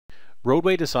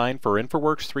Roadway Design for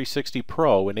InfraWorks 360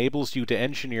 Pro enables you to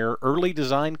engineer early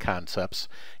design concepts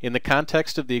in the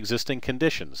context of the existing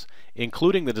conditions,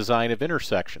 including the design of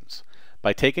intersections,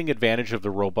 by taking advantage of the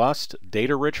robust,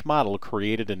 data-rich model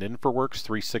created in InfraWorks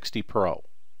 360 Pro.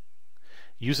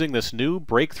 Using this new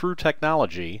breakthrough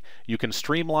technology, you can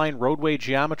streamline roadway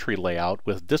geometry layout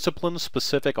with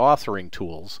discipline-specific authoring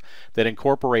tools that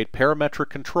incorporate parametric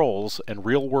controls and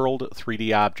real-world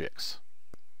 3D objects.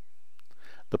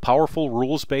 The powerful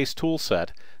rules-based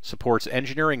toolset supports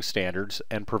engineering standards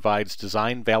and provides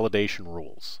design validation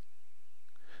rules.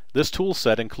 This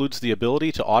toolset includes the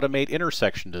ability to automate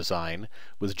intersection design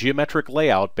with geometric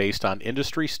layout based on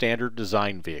industry-standard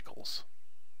design vehicles.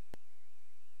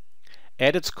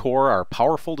 At its core are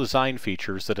powerful design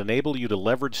features that enable you to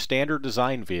leverage standard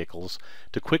design vehicles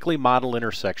to quickly model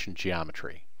intersection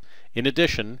geometry. In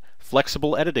addition,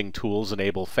 flexible editing tools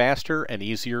enable faster and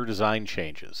easier design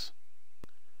changes.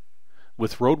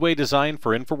 With Roadway Design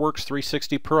for InfraWorks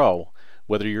 360 Pro,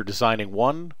 whether you're designing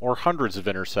one or hundreds of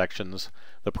intersections,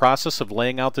 the process of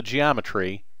laying out the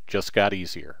geometry just got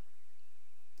easier.